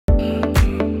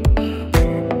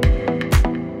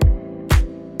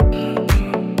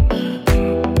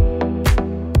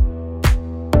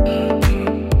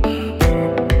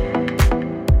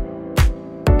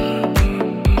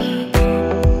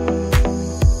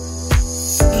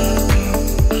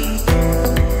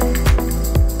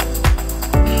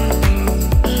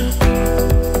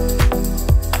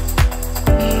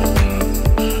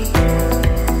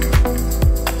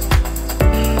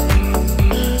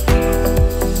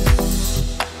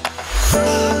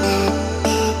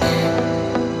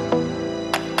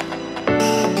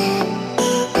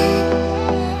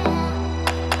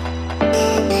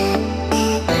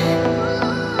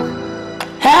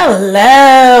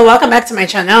welcome back to my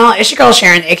channel. It's your girl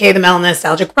Sharon, aka the Melanin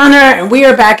Nostalgic Runner, and we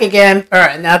are back again for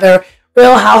another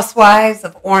Real Housewives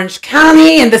of Orange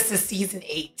County, and this is season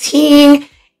 18,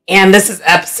 and this is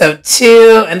episode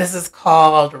 2, and this is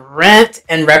called Rent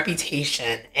and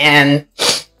Reputation. And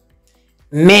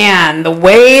man, the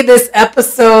way this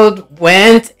episode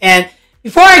went, and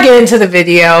before I get into the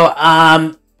video,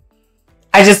 I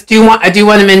do want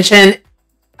to mention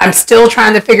I'm still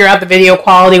trying to figure out the video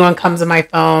quality when it comes to my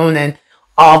phone and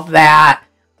all of that.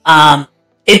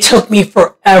 It took me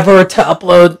forever to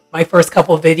upload my first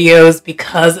couple of videos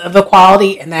because of the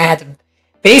quality, and I had to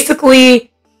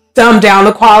basically dumb down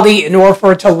the quality in order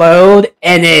for it to load,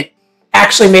 and it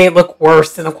actually made it look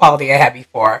worse than the quality I had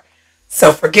before.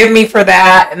 So forgive me for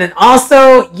that. And then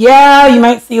also, yeah, you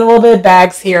might see a little bit of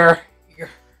bags here.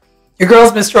 Your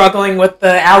girl's been struggling with the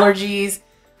allergies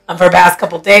for the past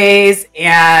couple days,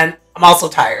 and I'm also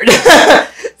tired.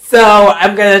 So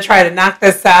I'm going to try to knock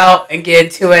this out and get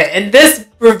into it. And this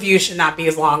review should not be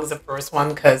as long as the first one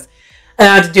because I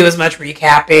don't have to do as much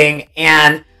recapping.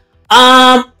 And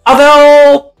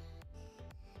although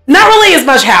not really as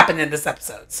much happened in this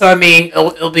episode. So, I mean,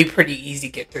 it'll be pretty easy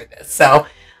to get through this. So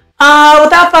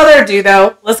without further ado,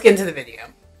 though, let's get into the video.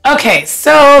 Okay,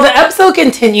 so the episode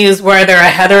continues where they're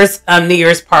at Heather's New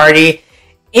Year's party.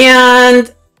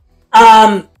 And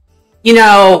you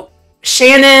know,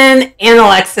 Shannon and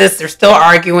Alexis, they're still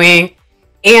arguing,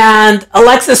 and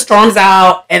Alexis storms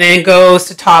out and then goes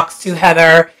to talk to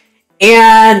Heather.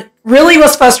 And really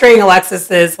what's frustrating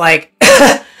Alexis is like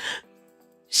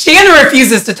Shannon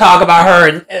refuses to talk about her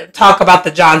and talk about the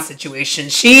John situation.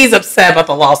 She's upset about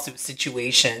the lawsuit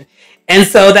situation. And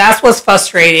so that's what's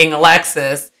frustrating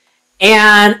Alexis.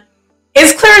 And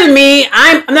it's clear to me,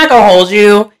 I'm not going to hold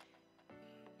you,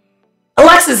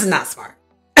 Alexis is not smart.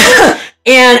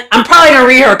 And I'm probably going to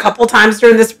read her a couple times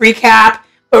during this recap,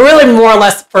 but really more or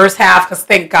less the first half, because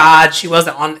thank God she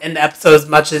wasn't in the episode as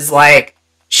much as like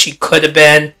she could have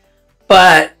been.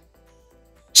 But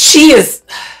she is,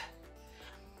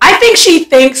 I think she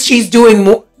thinks she's doing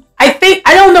more. I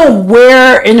don't know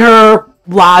where in her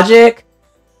logic,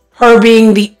 her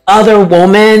being the other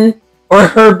woman or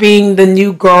her being the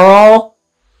new girl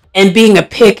and being a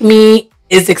pick-me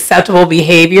is acceptable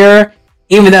behavior,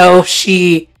 even though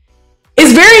she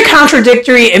is very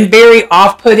contradictory and very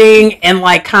off-putting and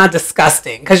like kind of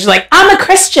disgusting. Because you're like, I'm a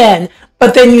Christian,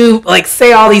 but then you like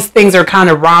say all these things are kind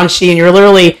of raunchy, and you're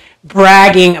literally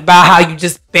bragging about how you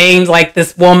just banged like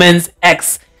this woman's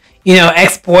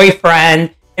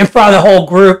ex-boyfriend in front of the whole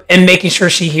group and making sure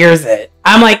she hears it.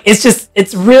 I'm like, it's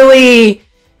icky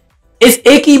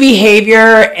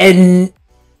behavior, and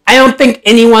I don't think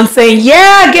anyone's saying,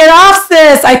 yeah, get off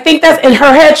sis. I think that's in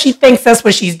her head. She thinks that's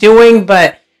what she's doing,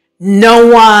 but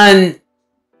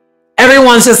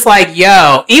everyone's just like,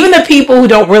 yo, even the people who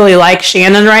don't really like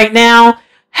Shannon right now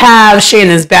have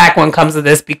Shannon's back when it comes to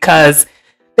this, because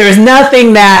there's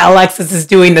nothing that Alexis is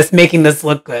doing that's making this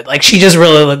look good. Like, she just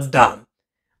really looks dumb.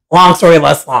 Long story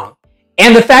less long.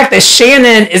 And the fact that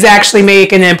Shannon is actually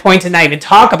making a point to not even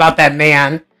talk about that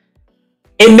man,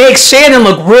 it makes Shannon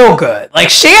look real good.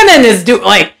 Like, Shannon is the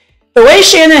way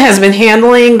Shannon has been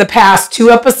handling the past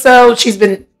 2 episodes, she's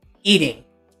been eating,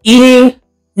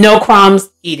 no crumbs,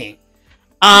 eating.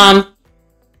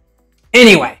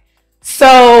 Anyway,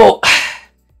 so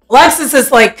Alexis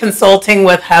is like consulting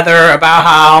with Heather about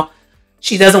how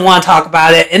she doesn't want to talk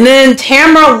about it. And then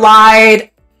Tamara lied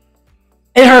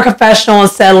in her confessional and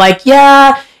said like,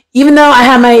 yeah, even though I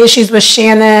had my issues with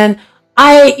Shannon,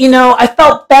 I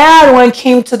felt bad when it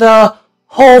came to the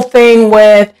whole thing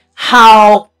with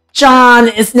how John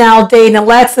is now dating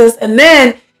Alexis. And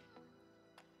then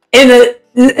in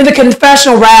the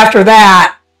confessional right after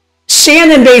that,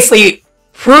 Shannon basically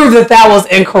proved that was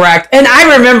incorrect. And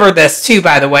I remember this too,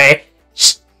 by the way.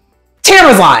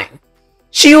 Tamara's lying.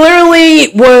 She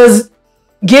literally was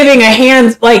giving kind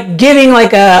of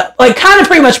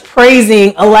pretty much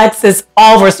praising Alexis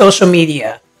all over social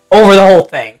media over the whole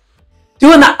thing.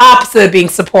 Doing the opposite of being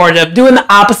supportive, doing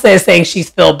the opposite of saying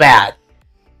she's feel bad.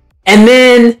 And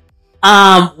then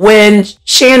when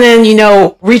Shannon,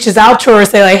 reaches out to her and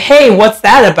say like, hey, what's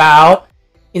that about?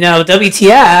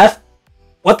 WTF,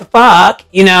 what the fuck,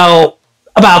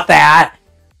 about that.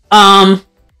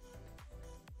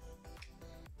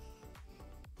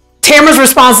 Tamara's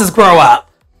response is grow up.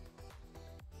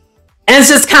 And it's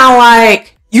just kind of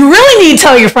like, you really need to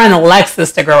tell your friend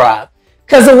Alexis to grow up.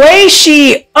 Because the way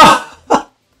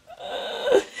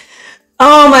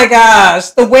oh my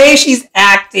gosh, the way she's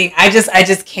acting, I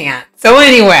just can't. So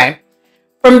anyway,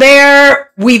 from there,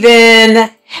 we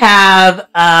then have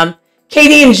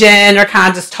Katie and Jen are kind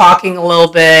of just talking a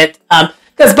little bit.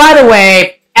 Because by the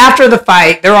way, after the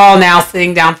fight, they're all now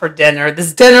sitting down for dinner.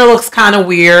 This dinner looks kind of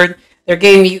weird. They're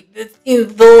getting you the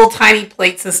little tiny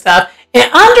plates and stuff.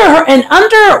 And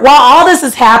while all this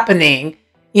is happening,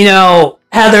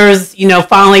 Heather's,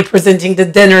 finally presenting the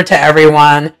dinner to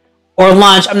everyone, or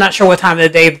lunch. I'm not sure what time of the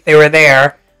day that they were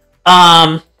there.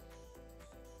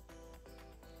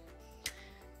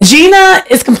 Gina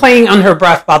is complaining under her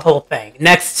breath about the whole thing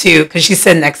because she's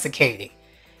sitting next to Katie.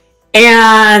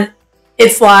 And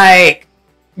it's like,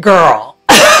 girl,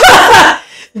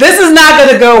 this is not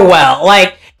going to go well.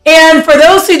 And for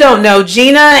those who don't know,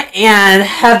 Gina and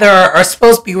Heather are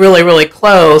supposed to be really, really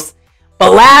close.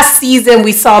 But last season,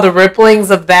 we saw the ripplings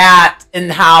of that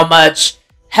and how much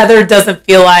Heather doesn't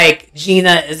feel like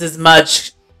Gina is as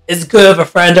good of a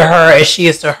friend to her as she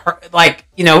is to her,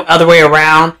 other way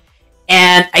around.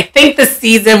 And I think this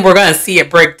season, we're going to see it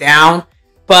break down.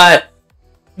 But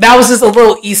that was just a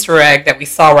little Easter egg that we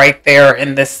saw right there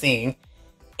in this scene.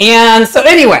 And so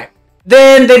anyway,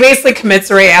 then they basically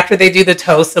commiserate after they do the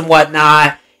toast and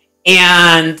whatnot.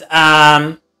 And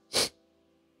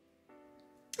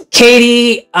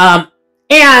Katie and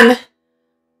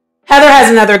Heather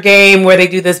has another game where they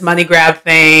do this money grab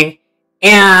thing.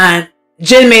 And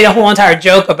Jen made a whole entire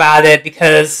joke about it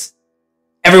because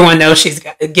everyone knows she's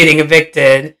getting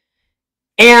evicted.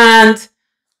 And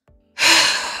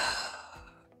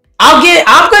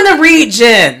I'm going to read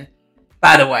Jen,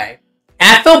 by the way.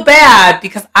 And I feel bad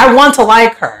because I want to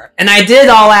like her. And I did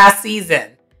all last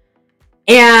season.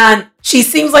 And she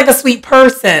seems like a sweet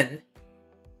person.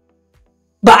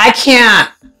 But I can't.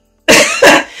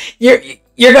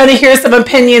 You're going to hear some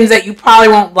opinions that you probably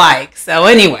won't like. So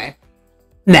anyway,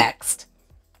 next.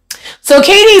 So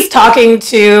Jen's talking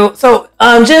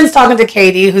to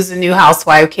Katie, who's a new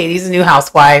housewife. Katie's a new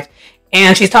housewife.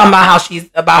 And she's talking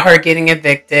about her getting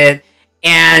evicted.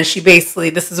 And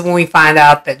this is when we find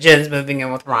out that Jen's moving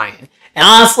in with Ryan. And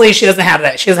honestly, she doesn't have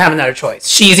that. She doesn't have another choice.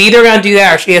 She's either going to do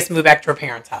that or she has to move back to her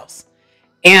parents' house.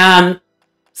 And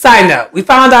side note, we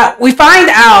find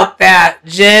out that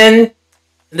Jen,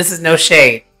 and this is no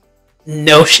shade,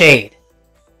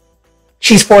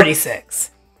 she's 46.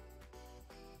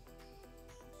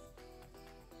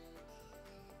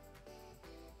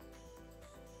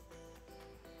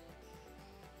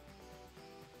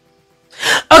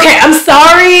 Okay, I'm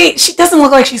sorry. She doesn't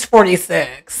look like she's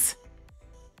 46.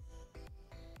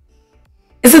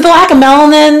 Is it the lack of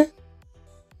melanin?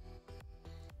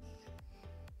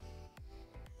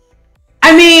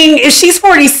 I mean, if she's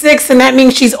 46, then that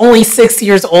means she's only 6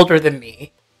 years older than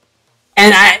me.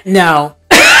 And no.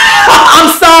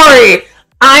 I'm sorry.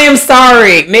 I am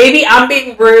sorry. Maybe I'm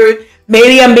being rude.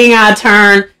 Maybe I'm being out of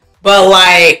turn. But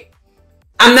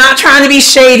I'm not trying to be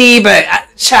shady, but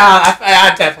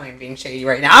I definitely am being shady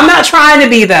right now. I'm not trying to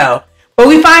be, though. But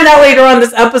we find out later on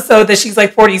this episode that she's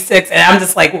 46, and I'm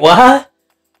just like, what?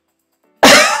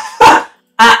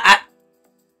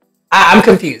 I'm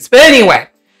confused. But anyway,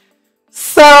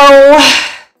 so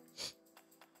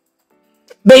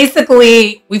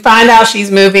basically, we find out she's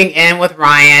moving in with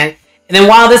Ryan. And then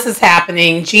while this is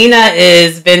happening, Gina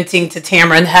is venting to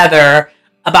Tamara and Heather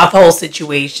about the whole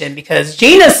situation because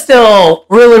Gina's still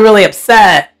really, really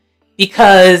upset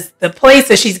because the place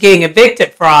that she's getting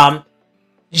evicted from,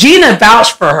 Gina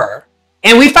vouched for her.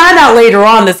 And we find out later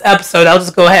on this episode, I'll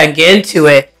just go ahead and get into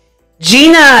it,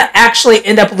 Gina actually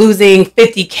ended up losing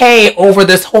 $50K over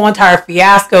this whole entire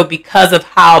fiasco because of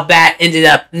how that ended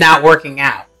up not working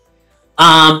out.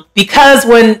 Because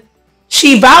when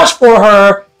she vouched for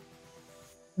her,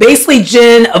 basically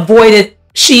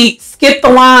she skipped the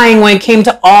line when it came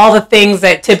to all the things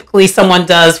that typically someone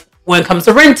does when it comes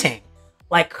to renting.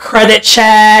 Like credit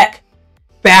check,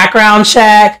 background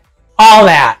check, all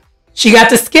that. She got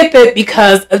to skip it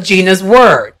because of Gina's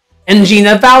word and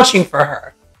Gina vouching for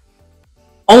her.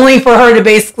 Only for her to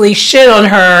basically shit on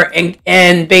her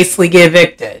and basically get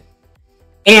evicted.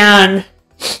 And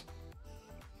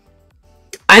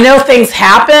I know things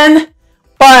happen,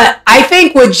 but I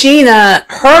think with Gina,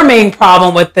 her main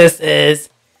problem with this is,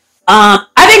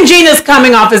 I think Gina's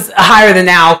coming off as a higher than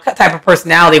now type of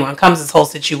personality when it comes to this whole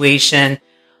situation.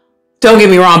 Don't get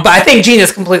me wrong, but I think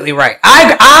Gina's completely right.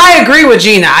 I agree with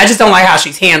Gina. I just don't like how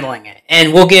she's handling it.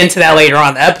 And we'll get into that later on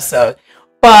in the episode.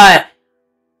 But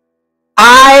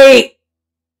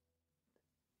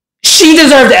she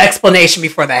deserved an explanation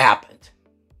before that happened.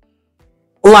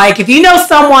 If you know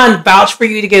someone vouched for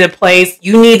you to get a place,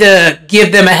 you need to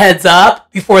give them a heads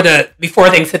up before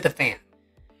things hit the fan.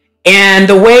 And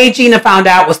the way Gina found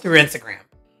out was through Instagram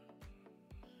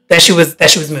that she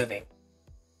was moving.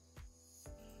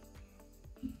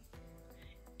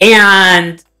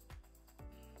 And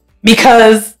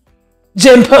because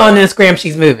Jen put on Instagram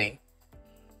she's moving.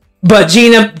 But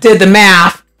Gina did the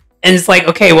math and it's like,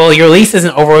 okay, well, your lease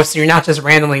isn't over, so you're not just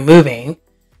randomly moving.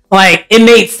 Like, it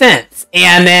made sense.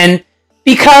 And then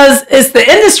because it's the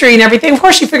industry and everything, of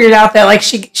course she figured out that like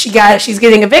she's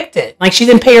getting evicted. Like, she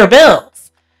didn't pay her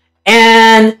bills.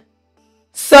 And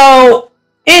so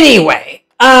anyway,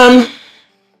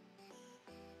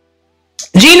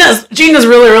 Gina's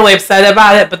really, really upset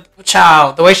about it, but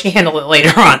child, the way she handled it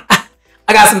later on,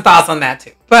 I got some thoughts on that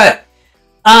too. But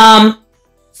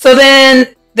so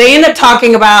then they end up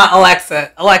talking about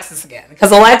Alexis again.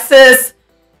 Because Alexis,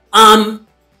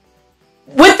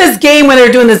 with this game where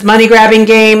they're doing this money grabbing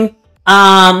game,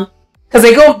 because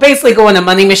they basically go in a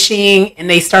money machine and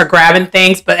they start grabbing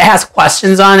things, but it has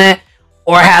questions on it,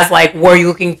 or it has like, what are you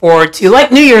looking forward to?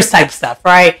 Like New Year's type stuff,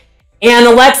 right? And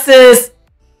Alexis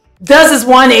does this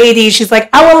 180. She's like,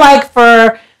 I would like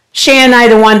for Shan and I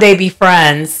to one day be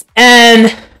friends.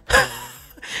 And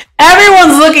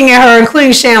everyone's looking at her,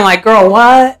 including Shan, like, girl,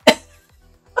 what?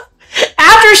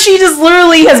 After she just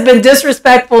literally has been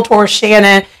disrespectful towards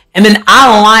Shannon and been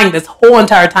out of line this whole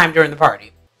entire time during the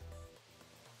party.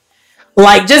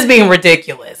 Like, just being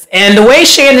ridiculous. And the way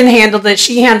Shannon handled it,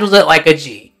 she handled it like a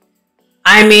G.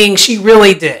 I mean, she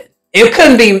really did. It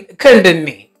couldn't been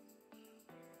me.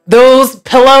 Those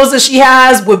pillows that she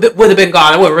has would have been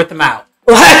gone. I would have ripped them out.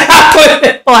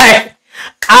 Like,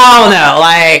 I don't know.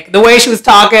 Like, the way she was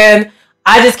talking,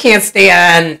 I just can't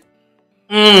stand.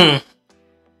 I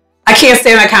can't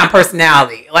stand that kind of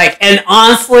personality. Like, and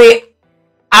honestly,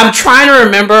 I'm trying to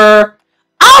remember.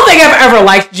 I don't think I've ever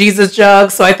liked Jesus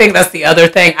Jugs, so I think that's the other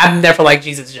thing. I've never liked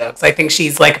Jesus Jugs. I think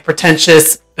she's like a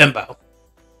pretentious bimbo.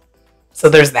 So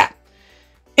there's that.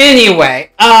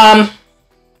 Anyway,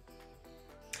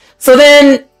 so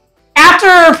then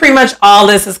after pretty much all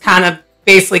this is kind of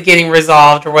basically getting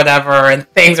resolved or whatever, and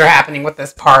things are happening with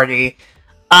this party,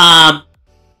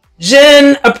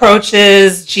 Jen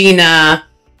approaches Gina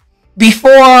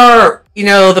before,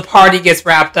 the party gets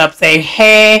wrapped up, saying,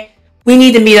 hey, we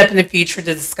need to meet up in the future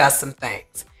to discuss some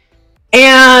things.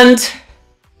 And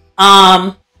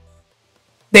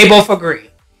they both agree.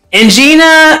 And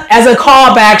Gina, as a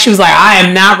callback, she was like, I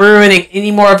am not ruining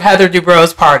any more of Heather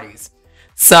Dubrow's parties.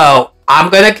 So I'm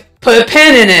going to put a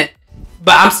pin in it,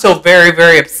 but I'm still very,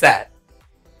 very upset.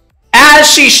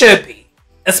 As she should be.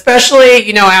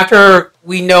 Especially, after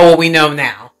we know what we know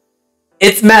now.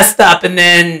 It's messed up. And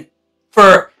then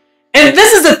and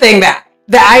this is the thing that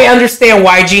I understand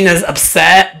why Gina's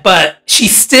upset, but she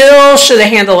still should have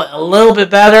handled it a little bit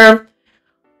better.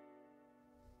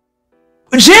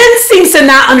 Jen seems to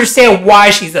not understand why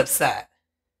she's upset.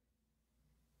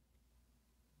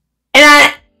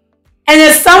 And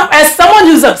as someone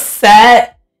who's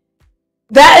upset,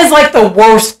 that is like the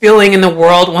worst feeling in the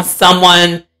world when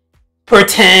someone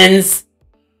pretends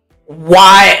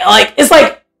why. Like, it's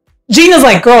like Gina's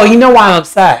like, girl, you know why I'm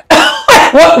upset.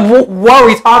 What are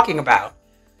we talking about?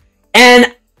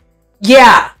 And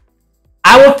yeah,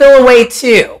 I would feel a way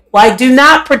too. Like, do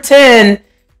not pretend.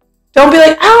 Don't be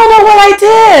like, I don't know what I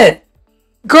did.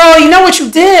 Girl, you know what you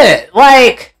did.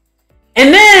 Like,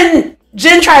 and then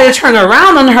Jen tried to turn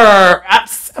around on her.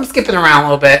 I'm skipping around a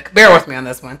little bit. Bear with me on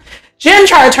this one. Jen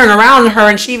tried to turn around on her,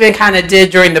 and she even kind of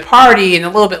did during the party, and a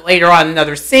little bit later on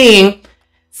another scene,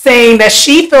 saying that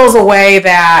she feels a way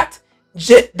that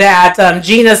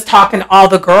Gina's talking to all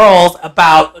the girls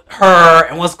about her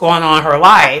and what's going on in her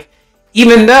life,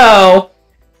 even though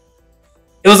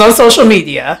it was on social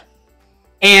media.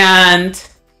 And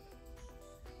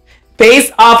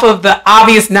based off of the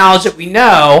obvious knowledge that we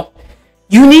know,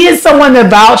 you needed someone to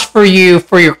vouch for you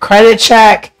for your credit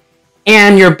check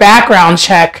and your background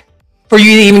check for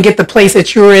you to even get the place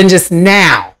that you were in just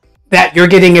now that you're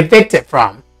getting evicted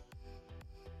from.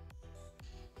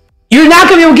 You're not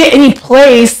going to be able to get any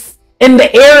place in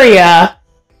the area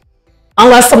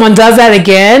unless someone does that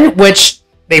again, which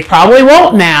they probably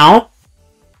won't now,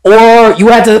 or you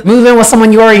have to move in with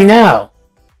someone you already know.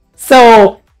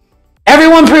 So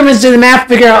everyone pretty much did the math,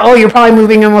 figure out, oh, you're probably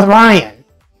moving in with Ryan.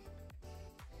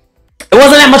 It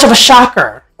wasn't that much of a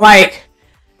shocker. Like,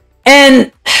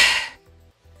 and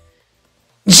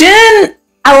Jen,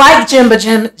 I like Jen, but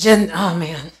Jen, oh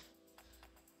man.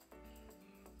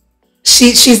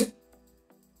 She's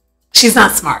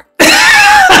not smart.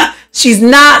 She's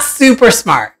not super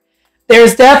smart.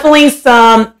 There's definitely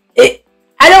some,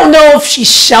 I don't know if she's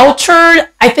sheltered.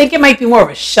 I think it might be more of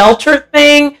a sheltered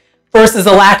thing versus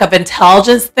a lack of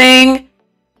intelligence thing.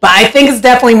 But I think it's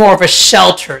definitely more of a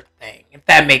sheltered thing, if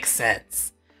that makes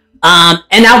sense.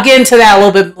 And I'll get into that a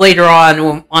little bit later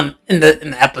on in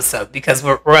the episode, because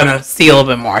we're going to see a little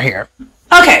bit more here.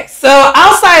 Okay, so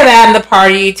outside of that in the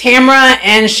party, Tamra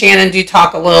and Shannon do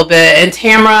talk a little bit, and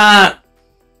Tamra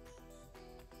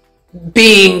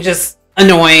being just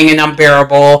annoying and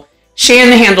unbearable.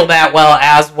 Shannon handled that well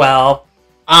as well.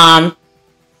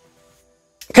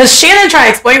 Because Shannon tried to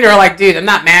explain to her, like, dude, I'm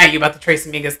not mad at you about the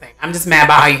Tracy Mingus thing. I'm just mad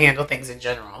about how you handle things in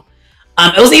general.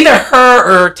 It was either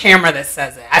her or Tamra that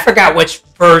says it. I forgot which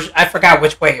version. I forgot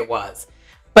which way it was.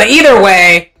 But either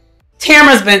way,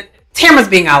 Tamra's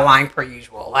being out of line per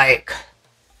usual. Like,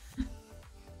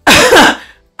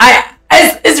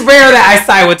 it's rare that I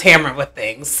side with Tamra with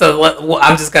things. So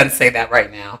I'm just gonna say that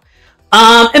right now.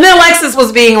 And then Alexis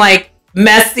was being like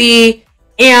messy.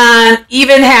 And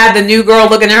even had the new girl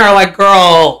looking at her like,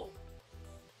 girl,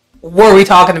 what are we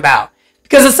talking about?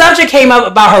 Because the subject came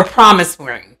up about her promise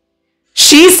ring.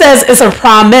 She says it's a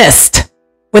promised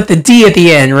with the D at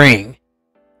the end ring.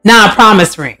 Not a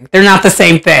promise ring. They're not the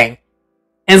same thing.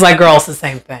 And it's like, girl, it's the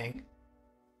same thing.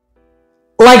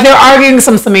 Like they're arguing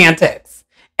some semantics.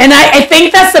 And I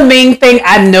think that's the main thing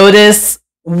I've noticed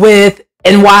with,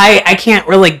 and why I can't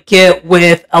really get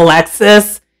with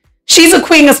Alexis. She's a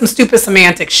queen of some stupid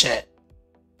semantic shit.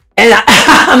 And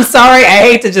I'm sorry, I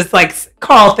hate to just like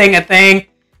call a thing,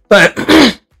 but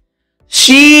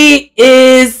she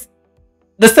is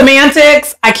the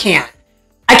semantics. I can't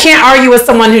argue with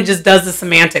someone who just does the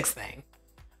semantics thing.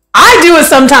 I do it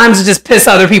sometimes to just piss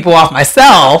other people off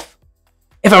myself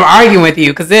if I'm arguing with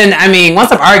you. Because then, I mean,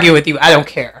 once I'm arguing with you, I don't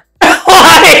care.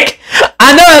 Like,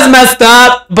 I know that's messed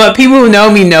up, but people who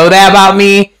know me know that about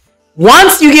me.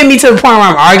 Once you get me to the point where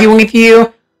I'm arguing with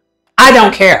you, I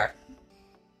don't care.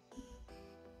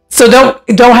 So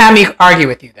don't have me argue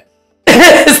with you then.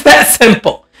 It's that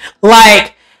simple.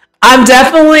 Like, I'm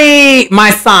definitely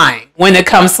my sign when it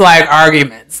comes to like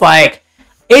arguments. Like,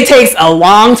 it takes a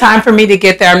long time for me to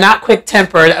get there. I'm not quick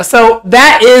tempered. So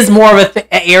that is more of an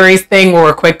Aries thing where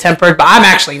we're quick tempered, but I'm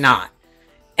actually not.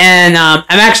 And I'm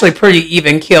actually pretty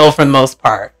even keel for the most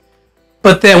part.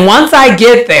 But then once I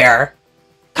get there,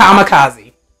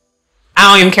 kamikaze. I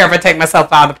don't even care if I take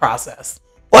myself out of the process.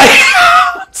 Like,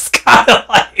 I'm just kind of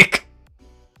like,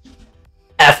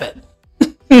 F it.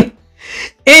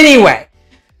 Anyway,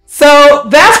 so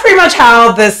that's pretty much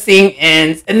how this scene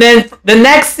ends. And then the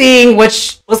next scene,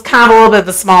 which was kind of a little bit of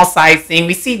a small side scene,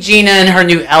 we see Gina in her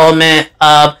new element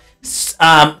of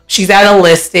she's at a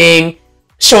listing,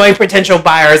 showing potential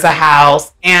buyers a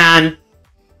house. And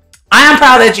I am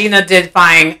proud that Gina did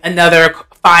find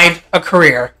a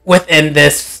career within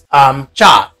this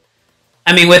job.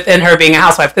 I mean, within her being a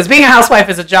housewife. Because being a housewife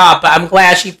is a job, but I'm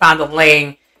glad she found a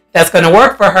lane that's going to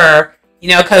work for her. You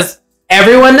know, because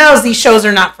everyone knows these shows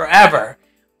are not forever.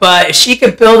 But if she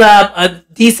could build up a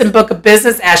decent book of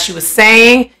business, as she was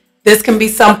saying, this can be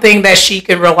something that she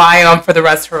can rely on for the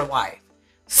rest of her life.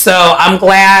 So I'm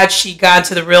glad she got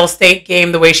into the real estate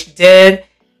game the way she did.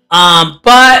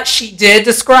 But she did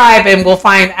describe, and we'll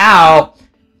find out,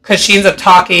 because she ends up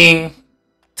talking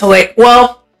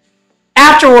to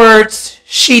afterwards,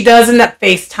 she does end up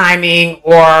FaceTiming,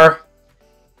 or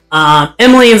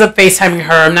Emily ends up FaceTiming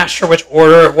her. I'm not sure which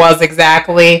order it was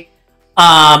exactly.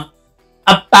 About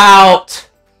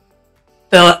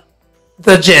the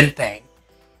gin thing.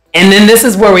 And then this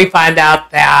is where we find out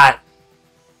that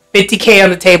 $50K on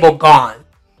the table gone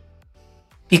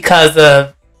because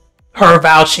of her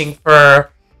vouching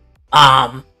for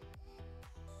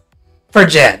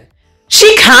Jen.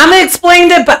 She kind of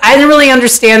explained it, but I didn't really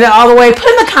understand it all the way. Put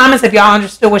in the comments if y'all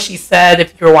understood what she said,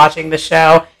 if you're watching the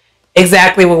show,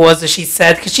 exactly what it was that she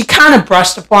said, because she kind of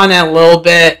brushed upon it a little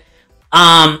bit.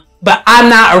 But I'm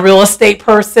not a real estate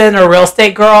person or real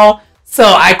estate girl, so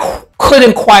I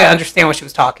couldn't quite understand what she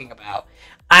was talking about.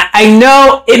 I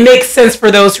know it makes sense for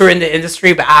those who are in the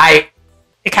industry, but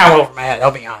it kind of went over my head,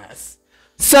 I'll be honest.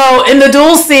 So in the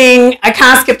duel scene, I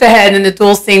kind of skipped ahead. In the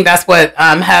duel scene, that's what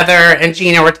Heather and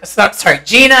Gina were,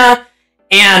 Gina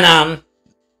and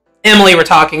Emily were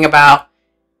talking about.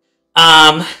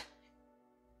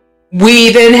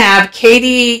 We then have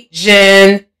Katie,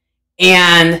 Jen,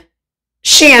 and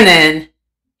Shannon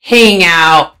hanging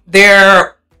out.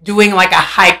 They're doing like a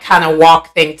hike kind of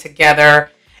walk thing together.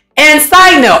 And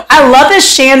side note, I love that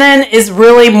Shannon is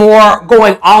really more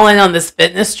going all in on this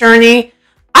fitness journey.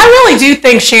 I really do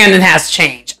think Shannon has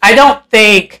changed. I don't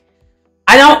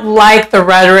like the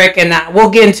rhetoric, and that we'll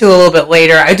get into a little bit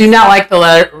later. I do not like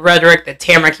the rhetoric that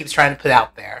Tamara keeps trying to put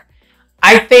out there.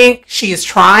 I think she's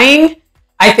trying.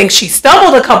 I think she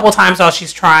stumbled a couple times while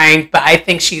she's trying, but I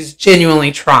think she's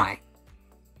genuinely trying.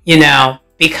 You know,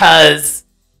 because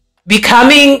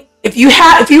if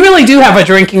you really do have a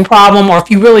drinking problem, or if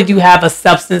you really do have a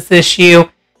substance issue,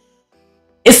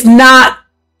 it's not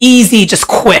easy, just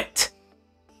quit.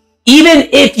 even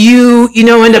if you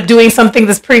end up doing something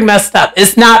that's pretty messed up,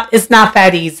 it's not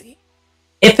that easy.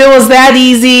 If it was that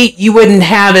easy, you wouldn't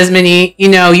have as many,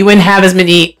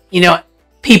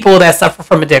 people that suffer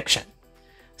from addiction.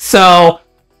 So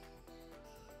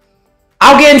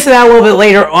I'll get into that a little bit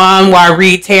later on while I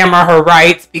read Tamara her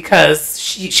rights, because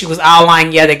she was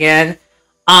outlined yet again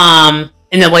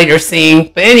in the later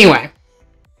scene. But anyway,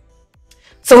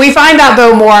 so we find out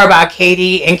though more about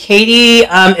Katie, and Katie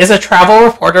is a travel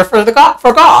reporter for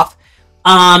golf,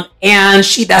 and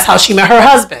that's how she met her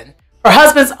husband. Her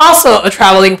husband's also a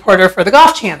traveling reporter for the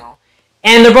Golf Channel,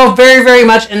 and they're both very, very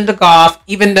much into golf.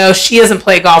 Even though she doesn't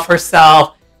play golf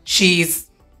herself,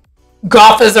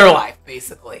 golf is her life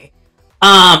basically.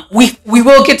 We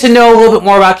will get to know a little bit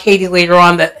more about Katie later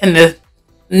on in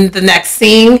the next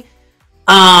scene.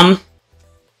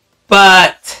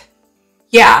 But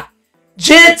yeah,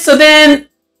 so then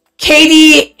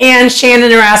Katie and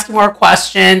Shannon are asking more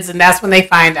questions, and that's when they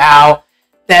find out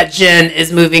that Jen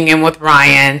is moving in with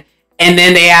Ryan. And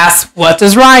then they ask, what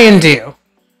does Ryan do?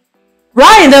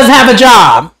 Ryan doesn't have a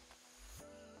job.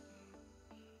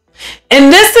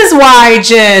 And this is why,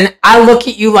 Jen, I look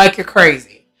at you like you're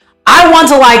crazy. I want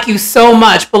to like you so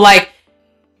much, but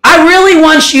I really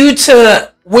want you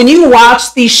to, when you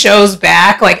watch these shows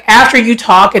back, after you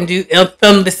talk and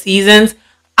film the seasons,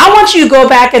 I want you to go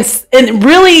back and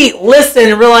really listen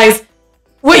and realize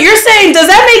what you're saying. Does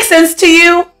that make sense to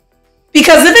you?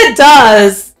 Because if it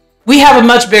does, we have a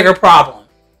much bigger problem.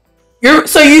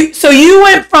 So you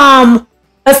went from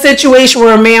a situation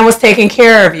where a man was taking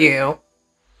care of you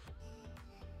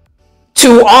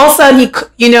to all of a sudden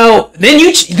then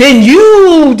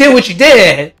you did what you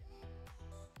did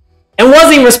and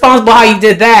wasn't even responsible how you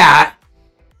did that.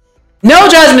 No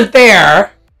judgment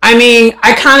there. I mean,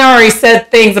 I kind of already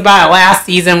said things about it last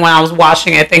season when I was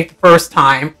watching it, I think the first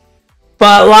time.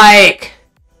 But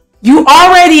you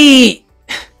already...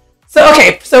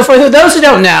 So for those who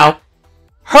don't know,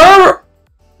 her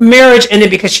marriage ended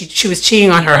because she was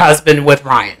cheating on her husband with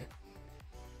Ryan.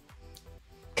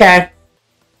 Okay?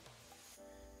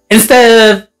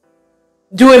 Instead of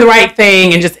doing the right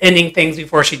thing and just ending things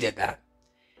before she did that.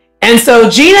 And so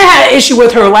Gina had an issue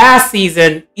with her last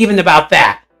season, even about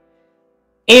that.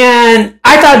 And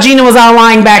I thought Gina was out of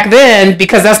line back then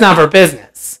because that's not her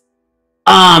business.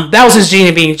 That was just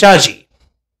Gina being judgy.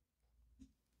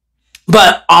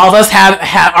 But all of us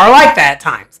are like that at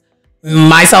times,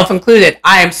 myself included.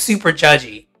 I am super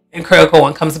judgy and critical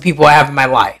when it comes to people I have in my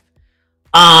life.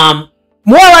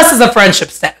 More or less as a friendship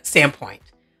standpoint.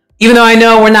 Even though I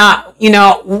know we're not,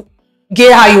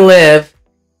 get how you live.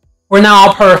 We're not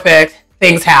all perfect.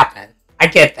 Things happen. I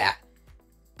get that.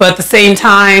 But at the same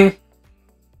time,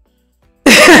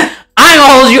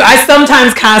 I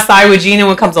sometimes kind of side with Gina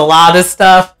when it comes to a lot of this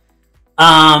stuff.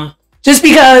 Just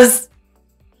because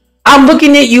I'm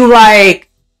looking at you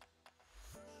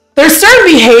there's certain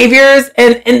behaviors,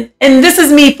 and this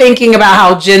is me thinking about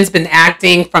how Jen's been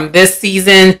acting from this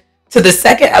season to the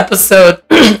second episode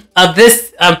of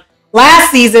this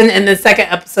last season and the second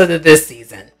episode of this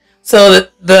season. So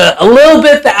a little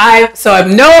bit that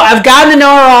I've gotten to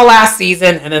know her all last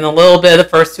season, and then a little bit of the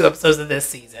first two episodes of this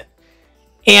season.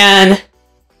 And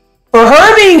for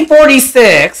her being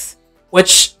 46,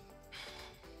 which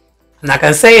I'm not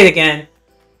going to say it again,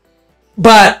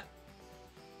 but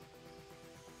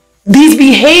these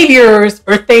behaviors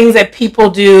are things that people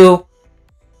do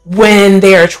when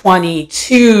they're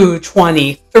 22,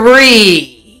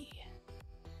 23.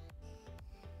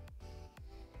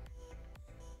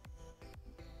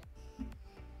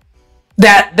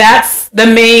 That's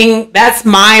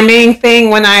my main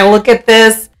thing when I look at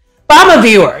this. But I'm a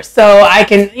viewer, so I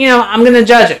can, I'm going to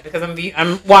judge it because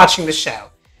I'm watching the show.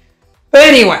 But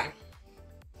anyway,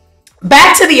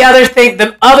 back to the other thing,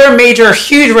 the other major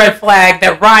huge red flag,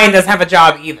 that Ryan doesn't have a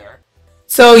job either.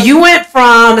 So you went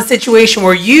from a situation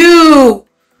where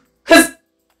because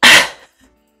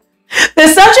the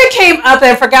subject came up,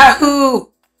 and I forgot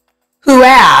who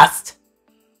asked.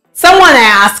 Someone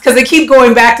asked, because they keep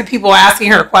going back to people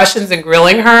asking her questions and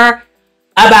grilling her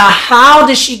about how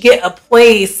did she get a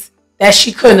place that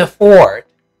she couldn't afford.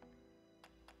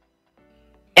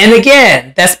 And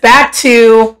again, that's back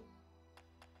to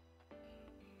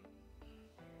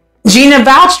Gina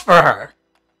vouched for her,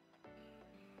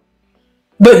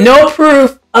 but no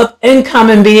proof of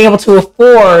income and being able to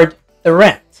afford the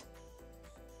rent.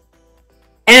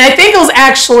 And I think it was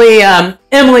actually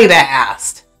Emily that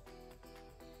asked,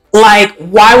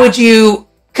 why would you?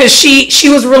 Because she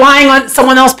was relying on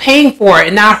someone else paying for it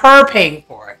and not her paying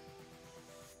for it.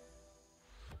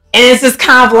 And it's just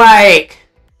kind of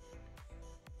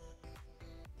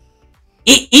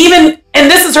Even, and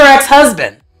this is her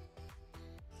ex-husband,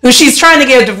 who she's trying to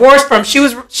get a divorce from.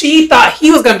 She thought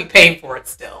he was going to be paying for it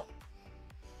still.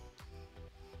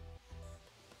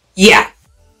 Yeah.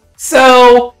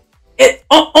 So,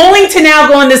 only to now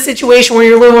go in this situation where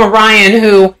you're living with Ryan,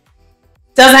 who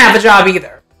doesn't have a job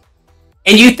either.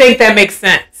 And you think that makes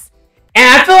sense. And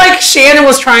I feel like Shannon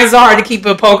was trying so hard to keep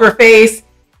a poker face.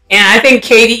 And I think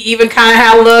Katie even kind of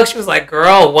had a look. She was like,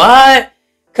 girl, what?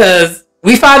 Because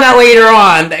we found out later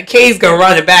on that Katie's going to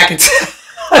run it back and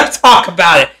talk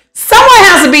about it. Someone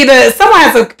has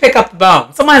to pick up the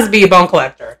bone. Someone has to be a bone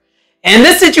collector. And in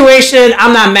this situation,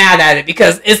 I'm not mad at it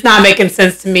because it's not making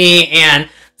sense to me. And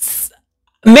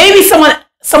maybe someone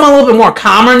a little bit more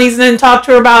calmer needs to talk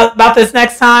to her about this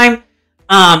next time.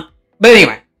 But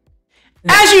anyway,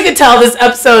 as you can tell, this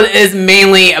episode is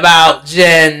mainly about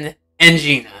Jen and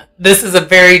Gina. This is a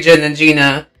very Jen and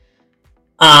Gina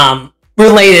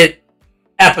related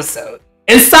episode.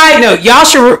 And side note, y'all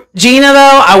should, Gina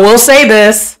though, I will say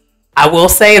this.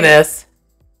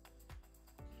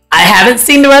 I haven't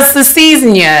seen the rest of the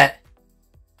season yet.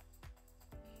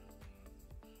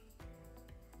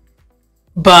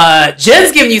 But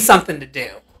Jen's giving you something to do.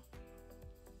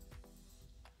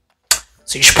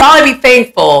 So you should probably be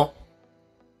thankful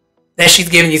that she's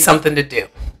giving you something to do.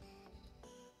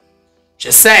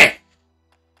 Just say.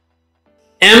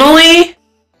 Emily,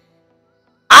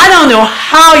 I don't know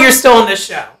how you're still on this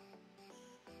show.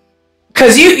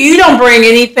 Because you don't bring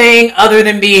anything other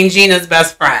than being Gina's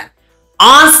best friend.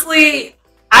 Honestly,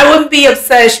 I wouldn't be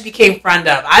upset if she became friend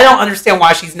of. I don't understand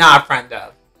why she's not a friend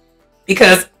of.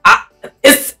 Because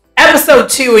it's episode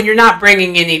 2 and you're not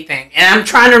bringing anything. And I'm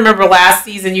trying to remember last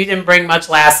season. You didn't bring much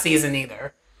last season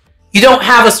either. You don't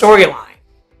have a storyline.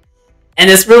 And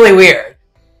it's really weird.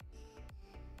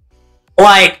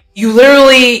 Like, you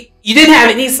didn't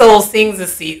have any solo scenes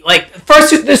this season. Like,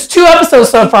 there's 2 episodes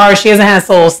so far, she hasn't had a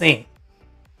solo scene.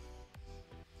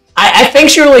 I think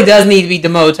she really does need to be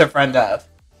demoted to a friend of.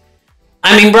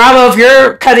 I mean, Bravo, if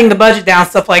you're cutting the budget down,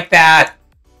 stuff like that.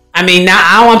 I mean,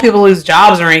 I don't want people to lose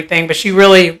jobs or anything, but she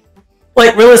really,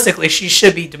 like, realistically, she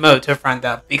should be demoted to a friend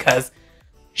of because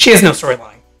she has no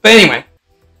storyline. But anyway.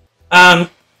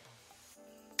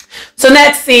 So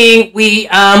next scene, we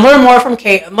learn more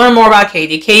about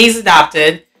Katie. Katie's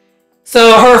adopted.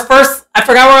 So her first, I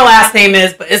forgot what her last name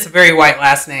is, but it's a very white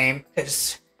last name.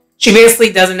 Because she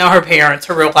basically doesn't know her parents,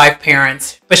 her real life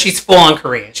parents, but she's full on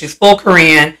Korean. She's full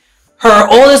Korean. Her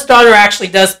oldest daughter actually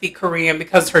does speak Korean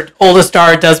because her oldest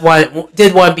daughter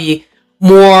did want to be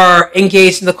more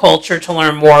engaged in the culture to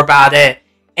learn more about it.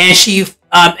 And she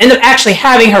ended up actually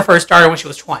having her first daughter when she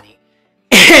was 20.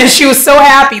 And she was so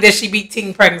happy that she beat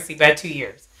teen pregnancy by 2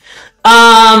 years.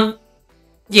 Yeah.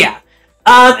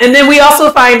 And then we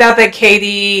also find out that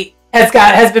Katie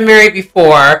has been married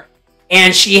before.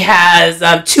 And she has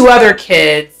 2 other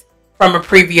kids from a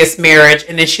previous marriage.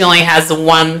 And then she only has the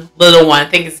one little one. I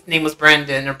think his name was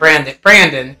Brandon. With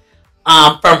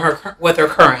her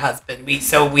current husband.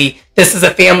 This is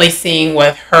a family scene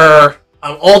with her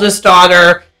oldest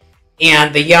daughter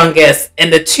and the youngest.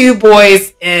 And the 2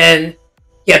 boys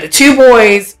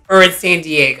are in San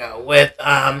Diego with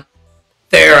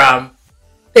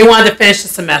they wanted to finish the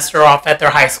semester off at their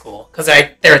high school because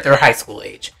they're at their high school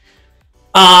age.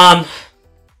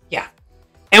 Yeah.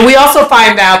 And we also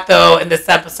find out, though, in this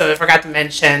episode, I forgot to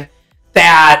mention,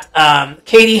 that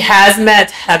Katie has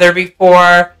met Heather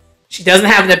before. She doesn't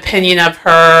have an opinion of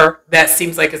her that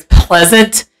seems like is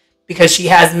pleasant because she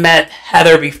has met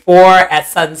Heather before at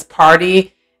Sutton's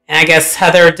party. And I guess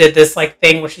Heather did this like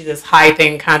thing where she did this high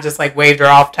thing, kind of just like waved her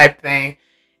off type thing.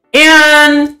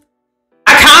 And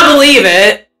I can't believe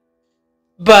it,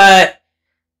 but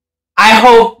I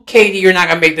hope, Katie, you're not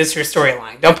going to make this your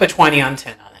storyline. Don't put 20 on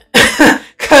 10 on it.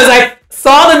 Because I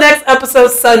saw the next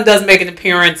episode, Sutton does make an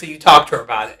appearance and you talk to her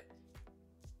about it.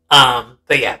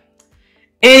 But yeah.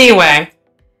 Anyway.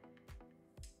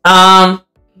 But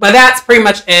that's pretty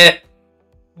much it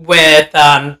with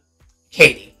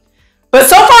Katie. But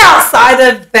so far outside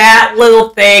of that little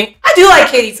thing, I do like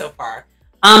Katie so far.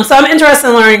 So I'm interested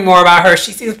in learning more about her.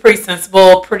 She seems pretty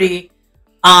sensible, pretty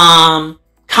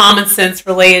common sense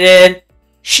related.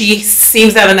 She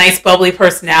seems to have a nice bubbly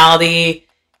personality.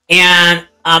 And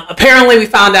apparently we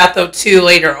found out, though, too,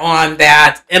 later on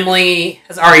that Emily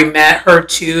has already met her,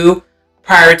 too,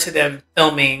 prior to them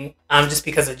filming, just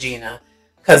because of Gina.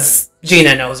 Because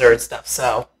Gina knows her and stuff.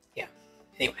 So, yeah.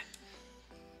 Anyway.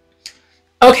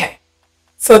 Okay.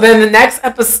 So then the next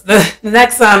episode, the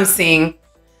next scene,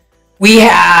 we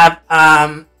have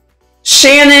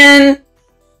Shannon,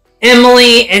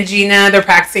 Emily, and Gina. They're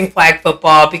practicing flag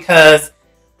football because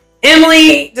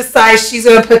Emily decides she's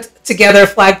going to put together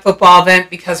flag football event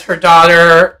because her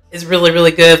daughter is really,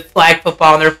 really good at flag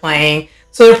football and they're playing.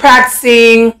 So they're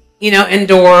practicing,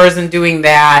 indoors and doing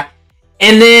that.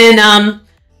 And then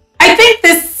I think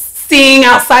this scene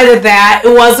outside of that,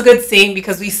 it was a good scene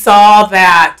because we saw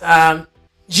that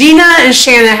Gina and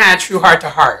Shannon had a true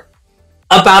heart-to-heart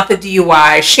about the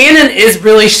DUI. Shannon is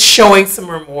really showing some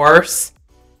remorse.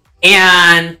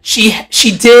 And she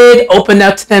did open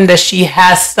up to them that she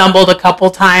has stumbled a couple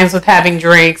times with having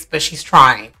drinks, but she's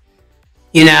trying.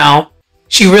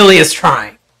 She really is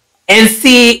trying. And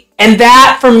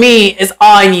that for me is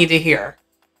all I need to hear.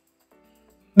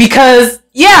 Because,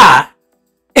 yeah,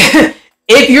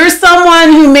 if you're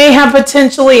someone who may have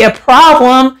potentially a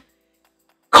problem,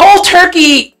 cold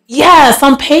turkey, yes,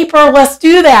 on paper, let's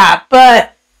do that.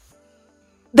 But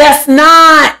it's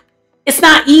not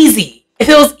easy. If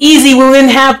it was easy, we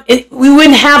wouldn't have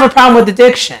a problem with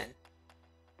addiction.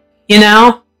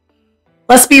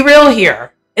 Let's be real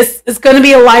here. It's going to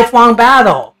be a lifelong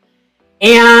battle.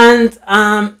 And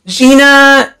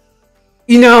Gina,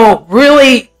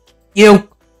 really,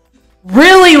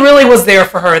 really was there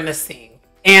for her in this scene.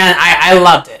 And I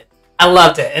loved it. I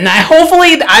loved it. And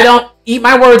hopefully I don't eat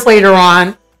my words later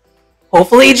on.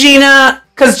 Hopefully Gina,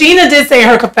 because Gina did say in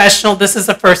her confessional, this is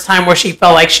the first time where she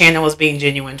felt like Shannon was being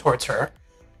genuine towards her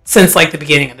since like the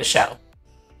beginning of the show.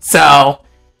 So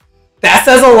that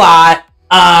says a lot.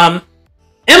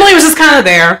 Emily was just kind of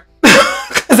there.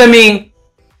 Because this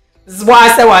is why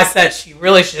I said she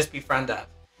really should just be friend up.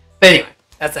 But anyway,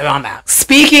 that's it on that.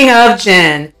 Speaking of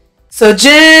Jen, so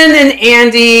Jen and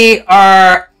Andy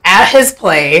are at his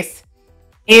place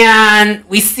and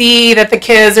we see that the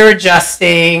kids are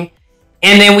adjusting.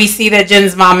 And then we see that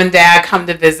Jen's mom and dad come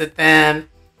to visit them.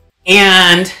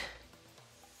 And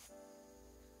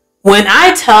when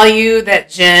I tell you that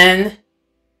Jen,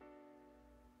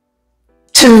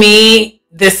 to me,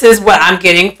 this is what I'm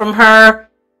getting from her.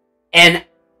 And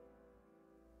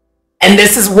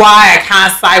this is why I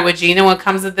kind of side with Gina when it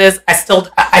comes to this. I still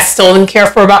didn't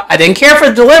care I didn't care for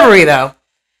the delivery though.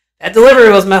 That delivery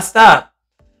was messed up.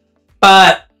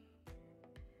 But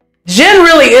Jen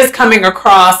really is coming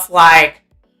across like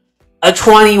a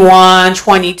 21,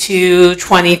 22,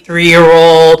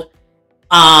 23-year-old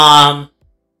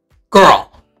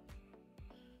girl.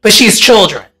 But she's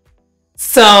children.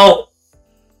 So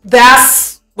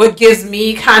that's what gives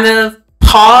me kind of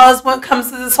pause when it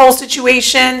comes to this whole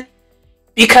situation.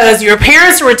 Because your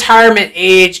parents are retirement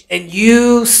age and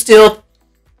you still...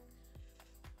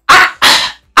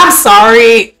 I'm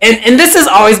sorry, and this has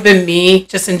always been me,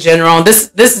 just in general.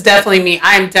 This is definitely me.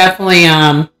 I'm definitely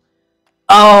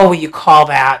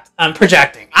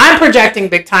projecting. I'm projecting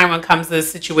big time when it comes to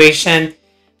this situation.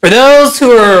 For those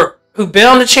who've been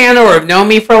on the channel or have known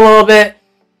me for a little bit,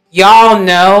 y'all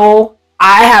know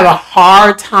I have a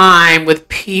hard time with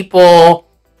people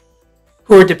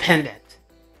who are dependent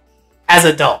as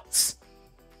adults,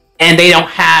 and they don't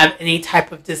have any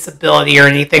type of disability or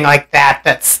anything like that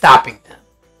that's stopping them.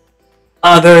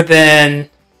 Other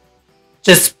than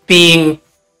just being...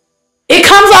 It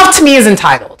comes off to me as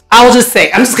entitled. I'm just going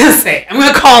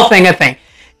to call a thing a thing.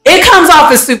 It comes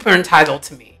off as super entitled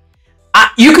to me.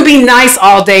 You could be nice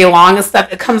all day long and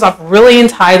stuff. It comes off really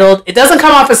entitled. It doesn't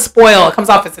come off as spoiled. It comes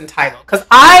off as entitled. Because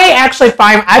I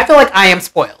feel like I am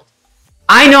spoiled.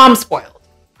 I know I'm spoiled.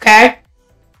 Okay?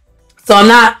 So I'm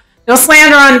not... No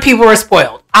slander on people who are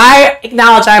spoiled. I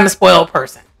acknowledge I'm a spoiled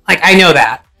person. Like, I know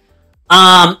that.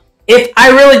 If I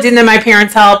really didn't have my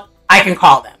parents' help, I can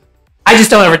call them. I just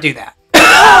don't ever do that.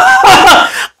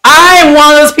 I'm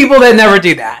one of those people that never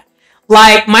do that.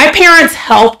 Like, my parents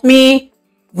helped me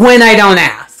when I don't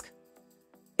ask.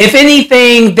 If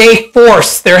anything, they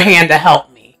force their hand to help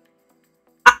me.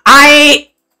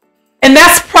 And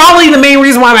that's probably the main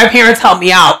reason why my parents help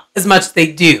me out as much as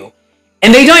they do.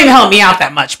 And they don't even help me out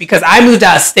that much because I moved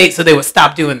out of state so they would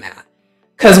stop doing that.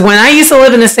 Because when I used to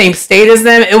live in the same state as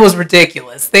them, it was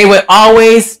ridiculous. They would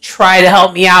always try to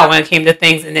help me out when it came to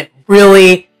things. And it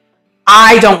really,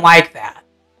 I don't like that.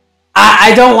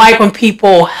 I don't like when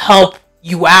people help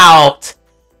you out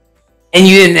and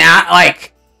you didn't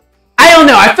like, I don't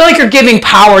know. I feel like you're giving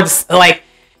power to, like,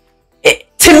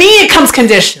 to me, it comes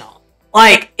conditional.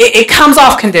 Like, it comes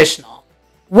off conditional.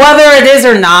 Whether it is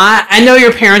or not, I know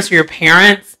your parents are your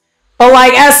parents. But,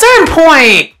 like, at a certain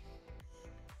point,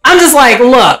 I'm just like,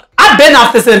 look, I've been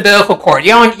off this umbilical cord.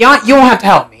 You won't have to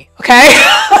help me, okay?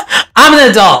 I'm an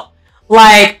adult.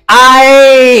 Like,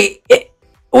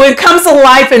 when it comes to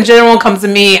life in general, when it comes to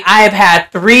me, I have had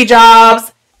 3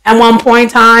 jobs at one point in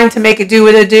time to make it do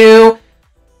what it do.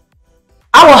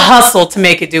 I will hustle to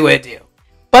make it do what it do.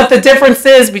 But the difference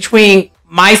is between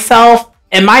myself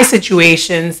and my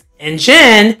situations And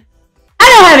Jen, I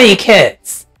don't have any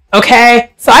kids,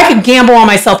 okay? So I can gamble on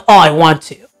myself all I want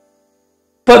to.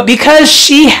 But because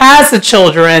she has the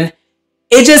children,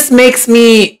 it just makes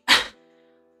me...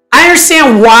 I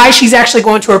understand why she's actually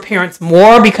going to her parents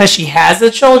more because she has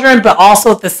the children, but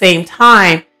also at the same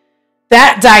time,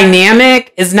 that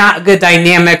dynamic is not a good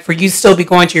dynamic for you to still be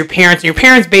going to your parents. And your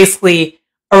parents basically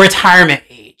a retirement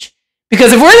age.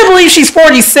 Because if we're to believe she's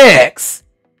 46...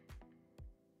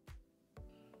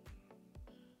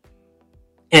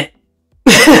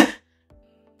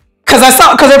 Because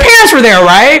her parents were there,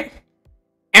 right?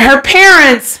 And her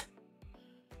parents,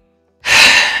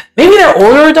 maybe they're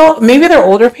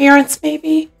older parents,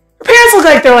 maybe. Her parents look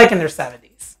like they're like in their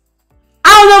 70s. I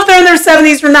don't know if they're in their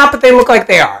 70s or not, but they look like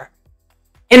they are.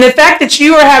 And the fact that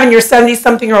you are having your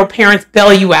 70-something-year-old parents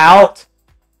bail you out.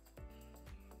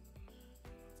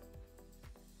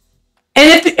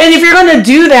 And if you're going to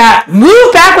do that,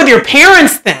 move back with your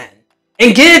parents then.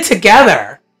 And get it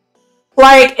together.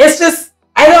 Like, it's just...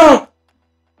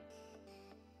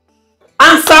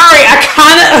 I'm sorry, I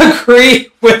kind of agree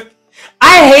with...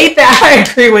 I hate that I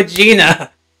agree with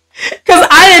Gina. Because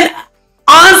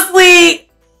honestly,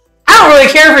 I don't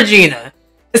really care for Gina.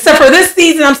 Except for this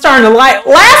season, I'm starting to like...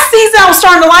 Last season, I was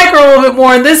starting to like her a little bit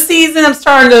more. And this season, I'm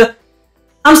starting to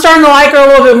like her a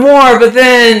little bit more. But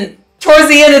then, towards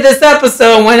the end of this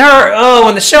episode, when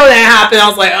the show didn't happen, I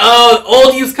was like, oh,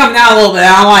 old youth's coming out a little bit.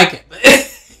 I don't like it. But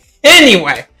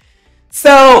anyway...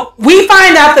 So we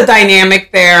find out the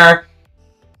dynamic there,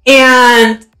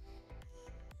 and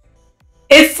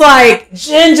it's like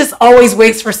Jen just always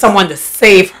waits for someone to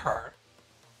save her.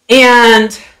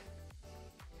 And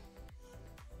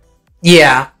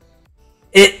yeah,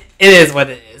 it is what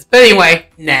it is. But anyway,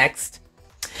 next.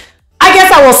 I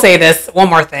guess I will say this, one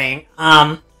more thing.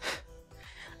 I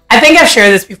think I've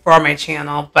shared this before on my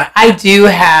channel, but I do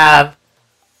have...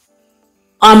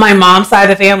 On my mom's side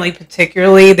of the family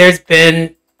particularly, there's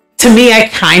been, to me, I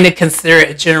kind of consider it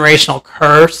a generational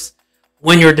curse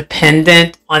when you're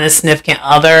dependent on a significant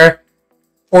other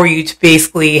for you to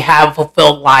basically have a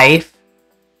fulfilled life,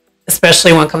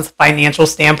 especially when it comes to financial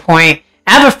standpoint.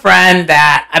 I have a friend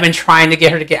that I've been trying to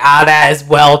get her to get out of that as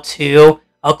well, too.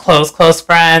 A close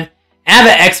friend. And I have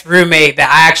an ex-roommate that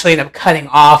I actually end up cutting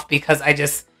off because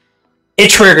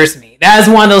it triggers me. That is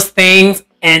one of those things,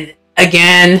 and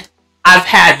again... I've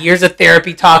had years of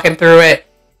therapy talking through it.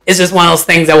 It's just one of those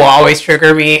things that will always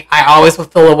trigger me. I always will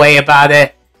feel a way about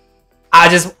it.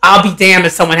 I'll be damned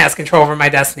if someone has control over my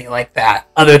destiny like that,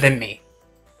 other than me.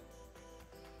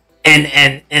 And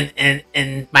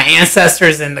my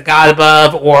ancestors and the God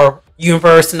above or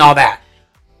universe and all that.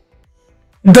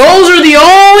 Those are the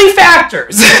only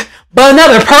factors. But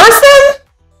another person?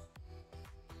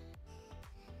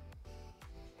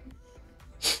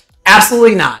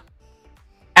 Absolutely not.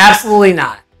 Absolutely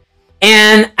not.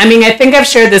 And I mean, I think I've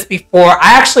shared this before.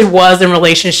 I actually was in a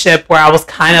relationship where I was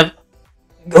kind of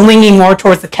leaning more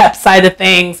towards the kept side of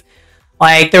things.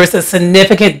 Like there was a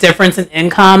significant difference in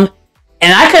income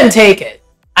and I couldn't take it.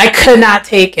 I could not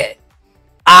take it.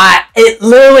 It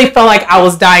literally felt like I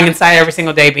was dying inside every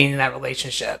single day being in that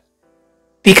relationship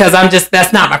because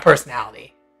that's not my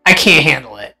personality. I can't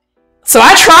handle it. So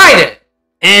I tried it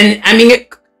and I mean,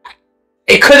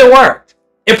 it could have worked.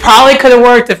 It probably could have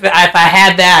worked if I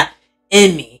had that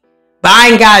in me. But I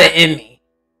ain't got it in me.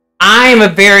 I am a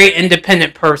very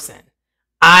independent person.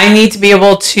 I need to be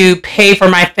able to pay for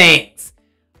my things.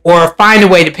 Or find a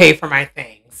way to pay for my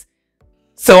things.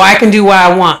 So I can do what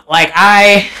I want. Like,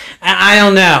 I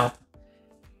don't know.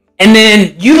 And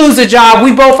then you lose a job.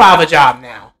 We both have a job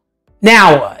now.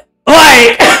 Now what?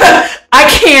 Like, I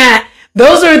can't.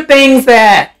 Those are things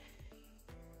that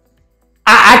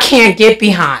I can't get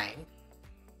behind.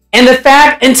 And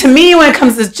to me, when it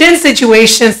comes to this Jen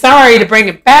situation, sorry to bring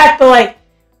it back, but like,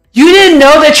 you didn't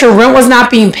know that your rent was not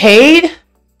being paid?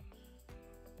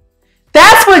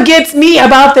 That's what gets me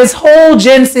about this whole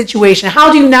Jen situation.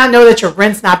 How do you not know that your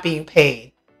rent's not being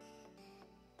paid?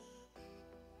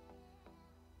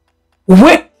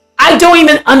 I don't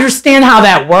even understand how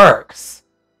that works.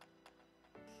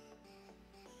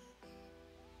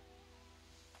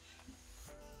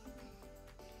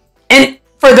 And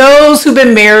for those who've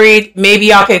been married, maybe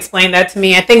y'all can explain that to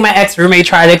me. I think my ex-roommate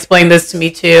tried to explain this to me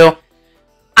too.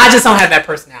 I just don't have that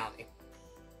personality.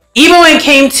 Even when it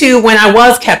came to when I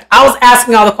was kept, I was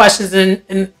asking all the questions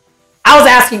and I was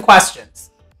asking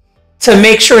questions to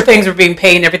make sure things were being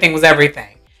paid and everything was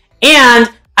everything. And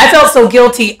I felt so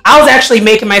guilty. I was actually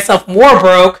making myself more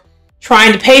broke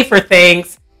trying to pay for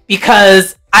things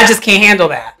because I just can't handle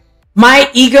that. My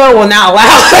ego will not allow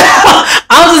that.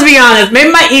 I'll just be honest. Maybe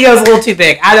my ego is a little too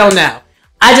big. I don't know.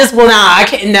 I just will not. I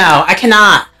can't. No, I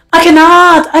cannot. I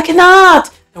cannot. I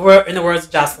cannot. In the words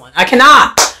of Jocelyn, I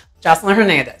cannot. Jocelyn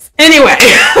Hernandez. Anyway,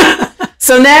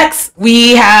 so next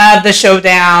we have the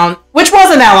showdown, which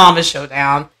wasn't that long of a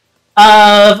showdown,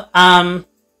 of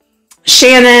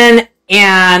Shannon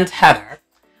and Heather.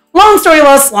 Long story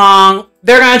less long.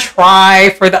 They're going to try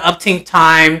for the upteenth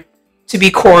time to be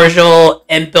cordial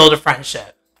and build a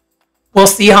friendship. We'll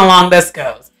see how long this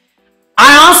goes.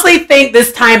 I honestly think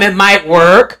this time it might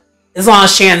work as long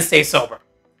as Shannon stays sober.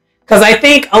 Because I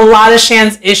think a lot of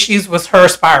Shannon's issues was her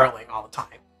spiraling all the time.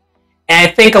 And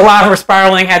I think a lot of her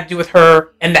spiraling had to do with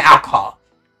her and the alcohol.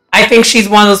 I think she's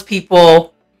one of those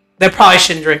people that probably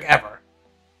shouldn't drink ever.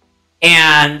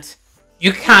 And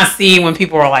you can kind of see when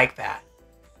people are like that.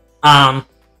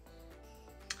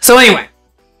 So anyway,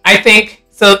 I think,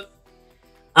 so,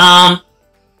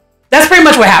 that's pretty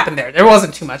much what happened there. There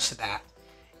wasn't too much to that.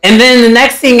 And then the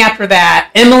next thing after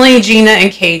that, Emily, Gina,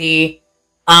 and Katie,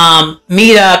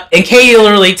 meet up, and Katie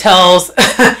literally tells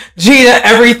Gina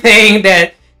everything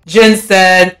that Jen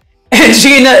said, and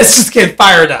Gina is just getting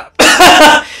fired up.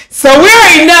 So we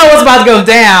already know what's about to go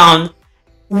down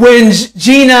when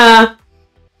Gina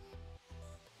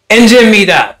and Jen meet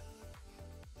up.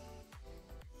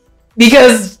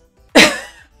 Because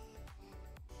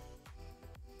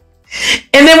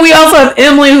and then we also have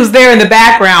Emily, who's there in the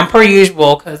background per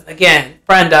usual, because again,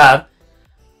 Brenda,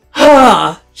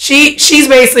 she's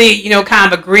basically, you know,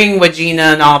 kind of agreeing with Gina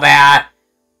and all that,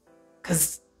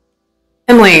 because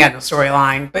Emily ain't got no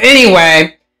storyline. But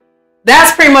anyway,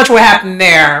 that's pretty much what happened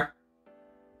there.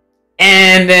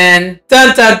 And then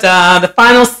dun dun dun, the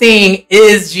final scene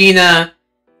is Gina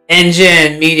and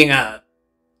Jen meeting up,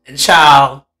 and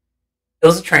child, it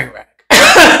was a train wreck.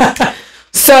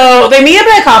 So they meet up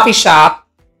at a coffee shop,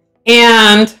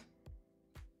 and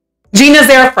Gina's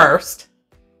there first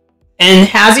and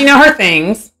has, you know, her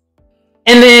things.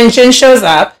 And then Jen shows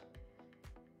up.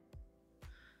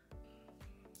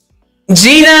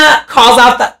 Gina calls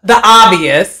out the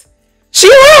obvious. She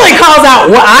literally calls out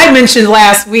what I mentioned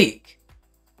last week.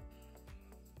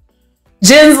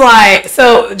 Gina's like,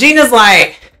 so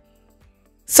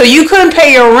you couldn't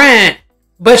pay your rent,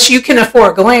 but you can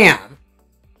afford glam.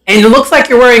 And it looks like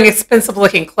you're wearing expensive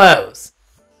looking clothes.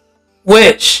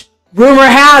 Which, rumor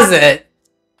has it,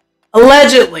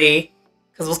 allegedly,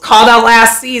 because it was called out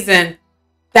last season,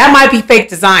 that might be fake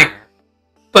designer.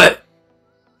 But,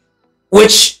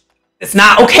 which is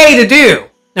not okay to do,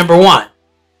 number one.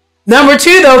 Number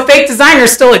two, though, fake designer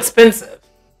is still expensive.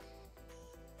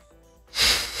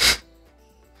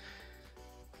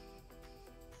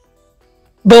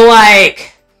 But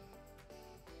like,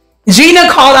 Gina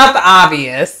called out the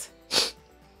obvious,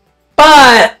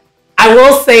 but I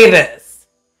will say this.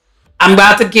 I'm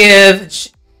about to give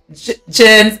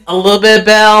Jen a little bit of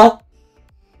bell,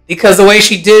 because the way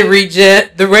she did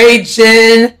read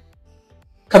Jen,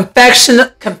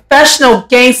 confessional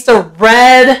gangster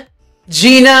read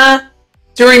Gina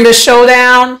during the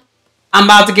showdown, I'm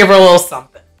about to give her a little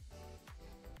something.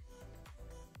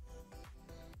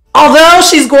 Although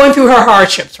she's going through her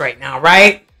hardships right now,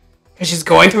 right? Because she's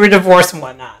going through a divorce and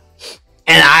whatnot.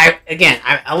 And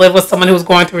I live with someone who was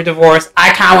going through a divorce.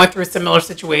 I kind of went through a similar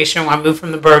situation when I moved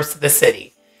from the burbs to the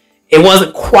city. It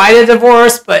wasn't quite a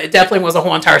divorce, but it definitely was a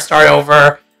whole entire start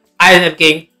over. I ended up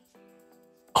getting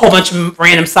a whole bunch of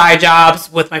random side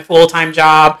jobs with my full-time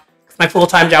job, because my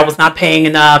full-time job was not paying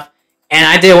enough. And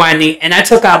I did what I need. And I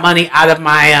took out money out of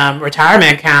my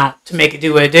retirement account to make it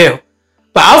do what it do.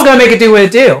 But I was going to make it do what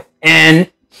it do.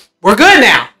 And we're good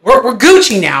now. We're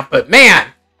Gucci now. But man,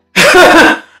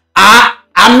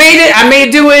 I made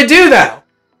it do what it do, though.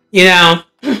 You know,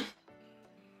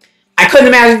 I couldn't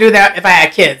imagine doing that if I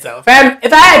had kids, though. If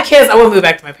I had kids, I would move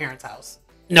back to my parents' house.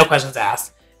 No questions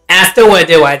asked. And I still would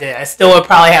do what I did. I still would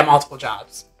probably have multiple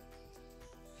jobs.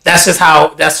 That's just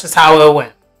how it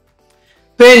went.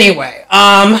 But anyway,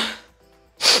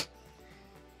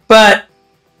 but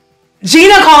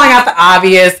Gina calling out the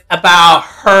obvious about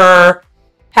her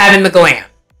having the glam.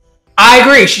 I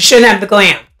agree, she shouldn't have the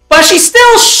glam. But she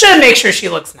still should make sure she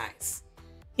looks nice.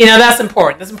 You know, that's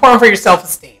important. That's important for your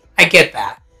self-esteem. I get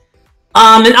that.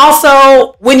 And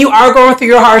also, when you are going through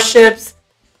your hardships,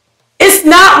 it's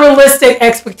not realistic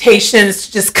expectations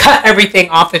to just cut everything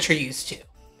off that you're used to.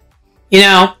 You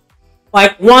know?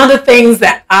 Like, one of the things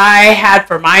that I had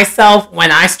for myself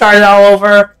when I started all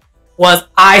over was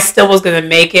I still was going to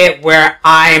make it where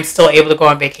I am still able to go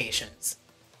on vacations.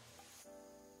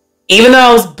 Even though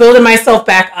I was building myself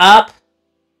back up,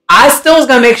 I still was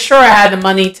going to make sure I had the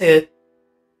money to,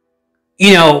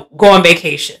 you know, go on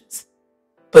vacations.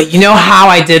 But you know how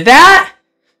I did that?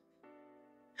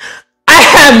 I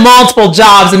had multiple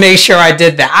jobs to make sure I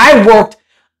did that.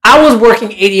 I was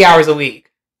working 80 hours a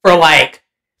week for like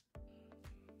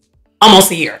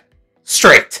almost a year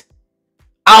straight.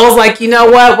 I was like, you know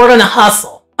what? We're going to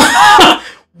hustle.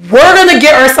 We're going to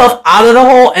get ourselves out of the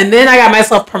hole. And then I got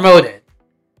myself promoted.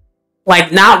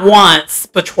 Like not once,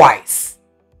 but twice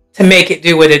to make it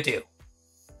do what it do.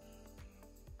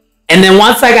 And then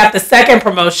once I got the second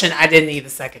promotion, I didn't need the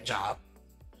second job.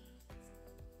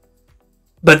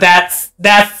 But that's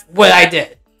what I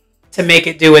did to make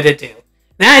it do what it do.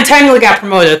 Now I technically got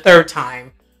promoted a third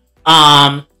time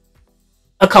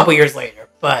a couple years later.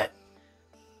 But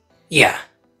yeah.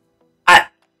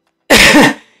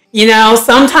 You know,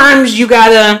 sometimes you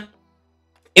gotta,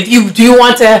 if you do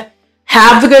want to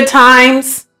have the good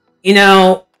times, you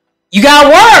know, you gotta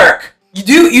work.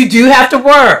 You do have to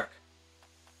work.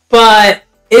 But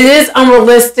it is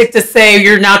unrealistic to say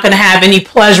you're not going to have any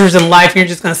pleasures in life and you're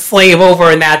just going to slave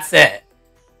over and that's it.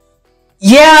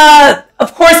 Yeah,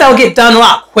 of course that'll get done a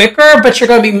lot quicker, but you're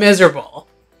going to be miserable.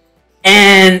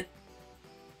 And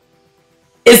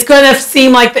it's going to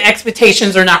seem like the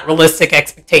expectations are not realistic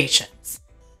expectations.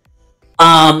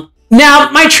 Now,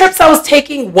 my trips I was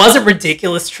taking wasn't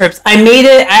ridiculous trips. I made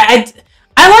it,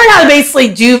 I learned how to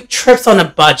basically do trips on a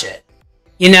budget.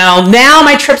 You know, now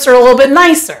my trips are a little bit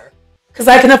nicer because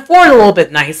I can afford a little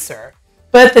bit nicer.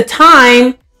 But at the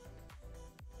time,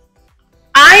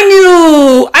 I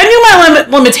knew my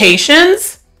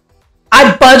limitations.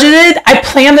 I budgeted. I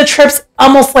planned the trips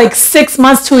almost like 6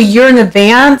 months to a year in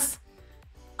advance.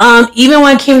 Even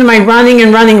when it came to my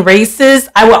running races,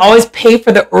 I would always pay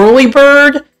for the early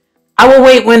bird. I would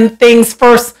wait when things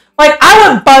first, like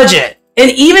I would budget.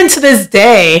 And even to this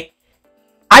day,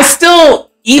 I still,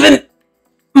 even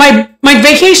my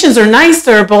vacations are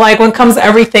nicer, but like when it comes to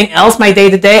everything else, my day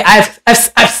to day,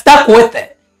 I've stuck with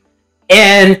it.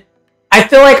 And I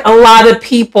feel like a lot of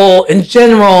people in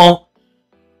general,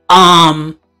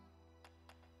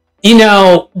 you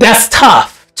know, that's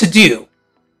tough to do.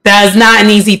 That is not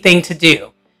an easy thing to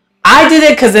do. I did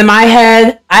it because in my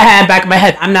head, I had back in my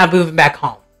head, I'm not moving back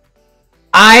home.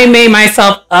 I made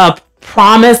myself a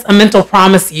mental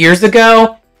promise years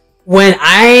ago when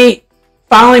I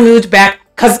finally moved back,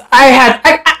 because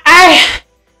my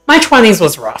 20s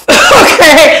was rough.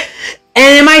 Okay.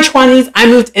 And in my 20s, I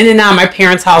moved in and out of my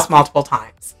parents' house multiple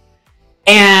times.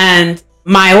 And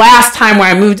my last time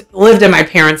where I lived in my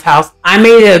parents' house, I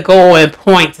made it a goal and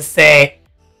point to say,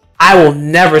 I will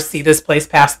never see this place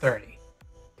past 30.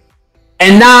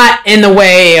 And not in the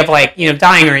way of like, you know,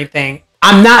 dying or anything.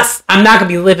 I'm not going to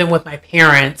be living with my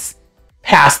parents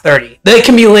past 30. They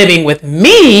can be living with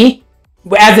me,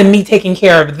 as in me taking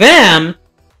care of them,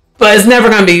 but it's never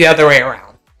going to be the other way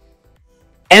around.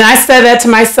 And I said that to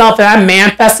myself, and I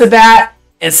manifested that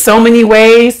in so many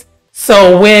ways.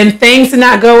 So when things did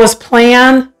not go as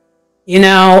planned, you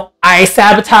know, I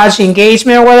sabotaged the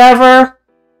engagement or whatever,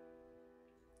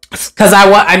 because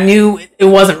I knew it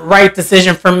wasn't the right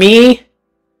decision for me.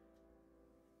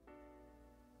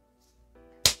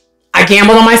 I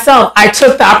gambled on myself. I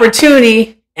took the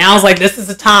opportunity and I was like, this is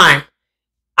the time.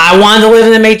 I wanted to live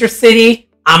in a major city.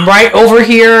 I'm right over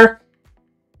here.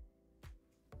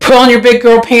 Put on your big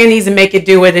girl panties and make it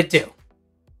do what it do.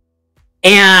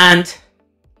 And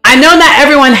I know not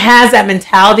everyone has that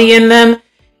mentality in them.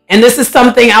 And this is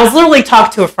something, I was literally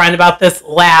talking to a friend about this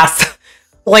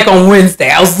like on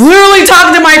Wednesday. I was literally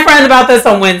talking to my friend about this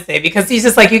on Wednesday because he's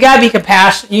just like, you gotta be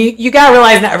compassionate. You gotta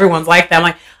realize not everyone's like that. I'm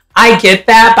like, I get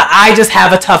that, but I just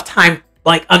have a tough time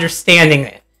like understanding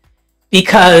it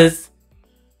because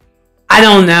I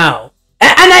don't know.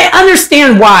 And I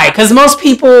understand why, because most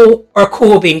people are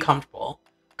cool being comfortable.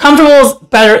 Comfortable is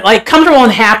better, like comfortable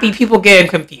and happy, people get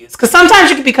confused. Because sometimes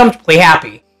you can be comfortably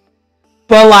happy.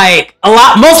 But like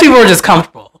most people are just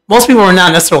comfortable. Most people are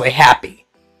not necessarily happy.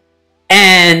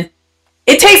 And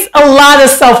it takes a lot of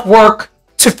self-work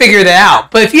to figure that out.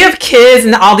 But if you have kids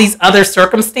and all these other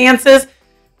circumstances,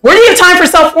 where do you have time for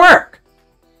self-work?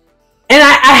 And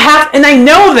I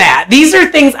know that. These are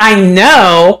things I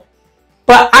know,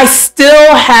 but I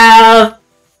still have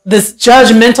this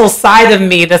judgmental side of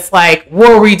me that's like,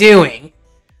 what are we doing?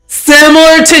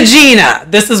 Similar to Gina.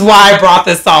 This is why I brought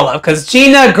this all up, because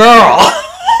Gina, girl.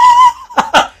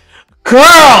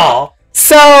 Girl.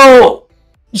 So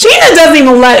Gina doesn't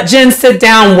even let Jen sit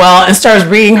down well and starts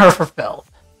reading her for filth.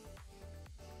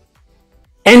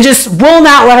 And just will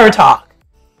not let her talk.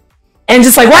 And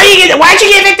just like, why'd you get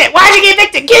evicted? Why'd you get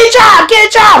evicted? Get a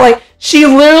job. Like, she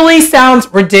literally sounds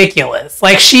ridiculous.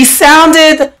 Like, she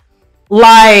sounded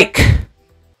like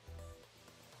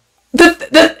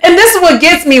and this is what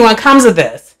gets me when it comes to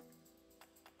this.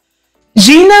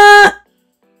 Gina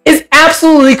is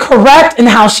absolutely correct in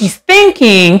how she's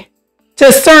thinking to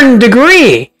a certain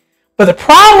degree. But the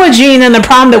problem with Gina, and the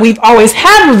problem that we've always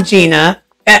had with Gina,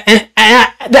 and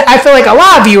I feel like a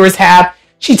lot of viewers have,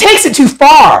 she takes it too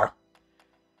far.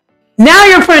 Now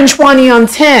you're putting 20 on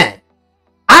 10.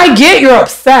 I get you're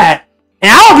upset,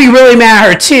 and I'll be really mad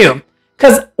at her too.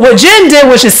 Because what Jen did,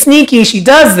 which is sneaky, she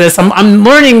does this. I'm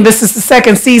learning this is the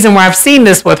second season where I've seen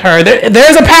this with her.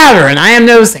 There's a pattern. I am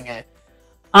noticing it.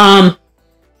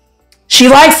 She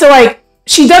likes to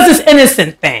she does this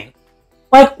innocent thing.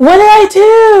 Like, what did I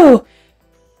do?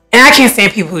 And I can't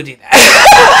stand people who do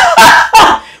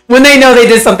that. When they know they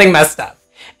did something messed up.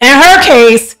 In her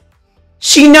case,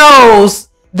 she knows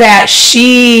that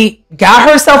she got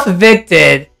herself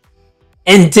evicted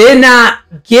and did not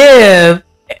give.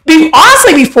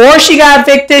 Honestly, before she got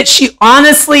evicted, she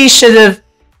honestly should have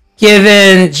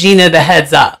given Gina the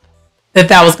heads up that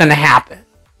was going to happen.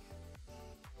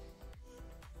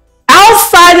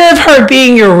 Outside of her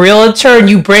being your realtor and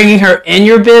you bringing her in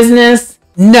your business,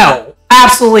 no,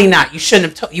 absolutely not. You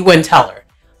shouldn't have. You wouldn't tell her.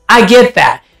 I get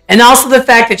that, and also the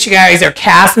fact that you guys are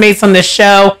castmates on this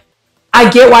show. I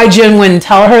get why Jen wouldn't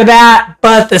tell her that,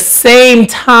 but at the same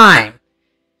time,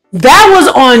 that was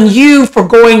on you for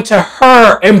going to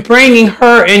her and bringing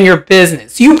her in your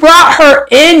business. You brought her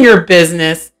in your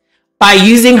business by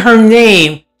using her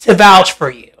name to vouch for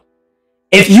you.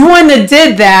 If you wouldn't have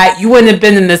did that, you wouldn't have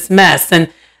been in this mess. And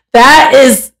that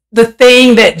is the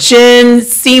thing that Jen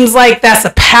seems like that's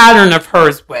a pattern of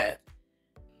hers with.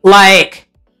 Like,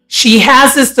 she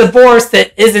has this divorce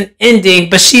that isn't ending,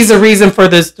 but she's a reason for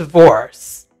this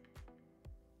divorce.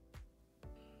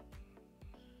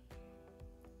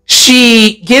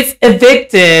 She gets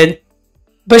evicted,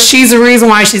 but she's the reason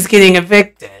why she's getting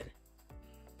evicted.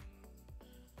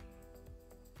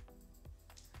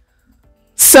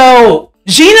 So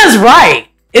Gina's right.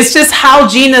 It's just how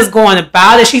Gina's going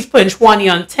about it. She's putting 20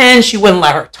 on 10. She wouldn't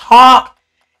let her talk.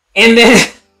 And then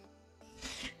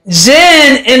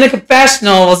Jen in the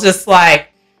confessional was just like,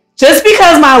 just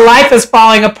because my life is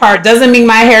falling apart doesn't mean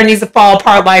my hair needs to fall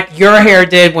apart like your hair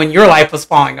did when your life was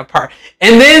falling apart.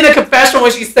 And then the confessional,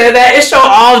 when she said that, it showed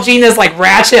all of Gina's like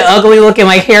ratchet, ugly looking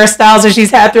like hairstyles that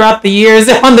she's had throughout the years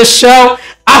on the show.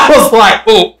 I was like,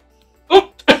 ooh.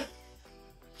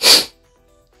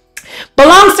 But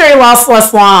long story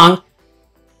less long.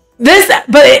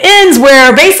 But it ends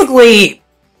where basically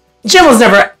Jen was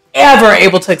never ever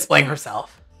able to explain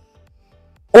herself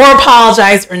or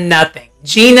apologize or nothing.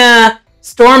 Gina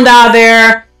stormed out of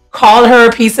there, called her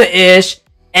a piece of ish,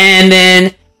 and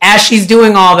then as she's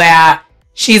doing all that,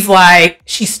 she's like,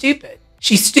 she's stupid.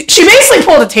 She basically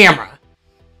pulled a Tamara.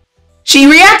 She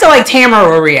reacted like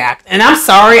Tamara would react. And I'm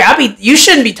sorry, you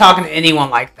shouldn't be talking to anyone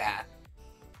like that.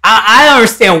 I don't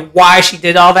understand why she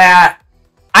did all that.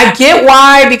 I get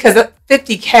why, because of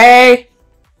 $50K.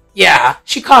 Yeah,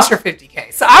 she cost her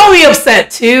 $50K. So I would be upset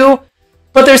too,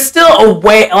 but there's still a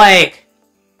way, like,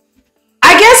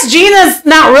 I guess Gina's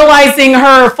not realizing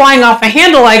her flying off a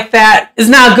handle like that is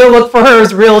not a good look for her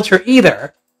as a realtor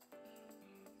either.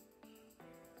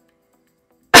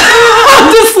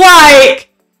 I'm just like,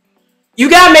 you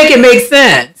gotta make it make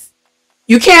sense.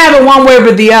 You can't have it one way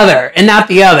but the other and not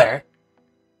the other.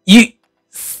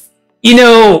 You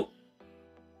know.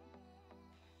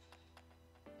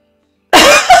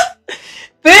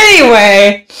 But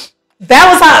anyway,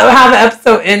 that was how the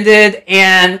episode ended,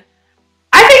 and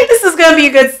I think this is going to be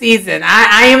a good season.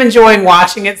 I am enjoying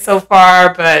watching it so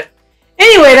far, but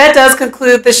anyway, that does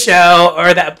conclude the show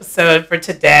or the episode for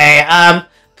today.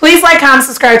 Please like, comment,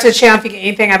 subscribe to the channel if you get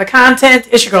anything out of the content.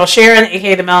 It's your girl Sharon,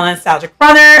 aka the Melanin Nostalgic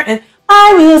Runner, and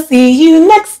I will see you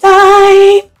next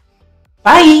time.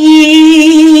 Bye.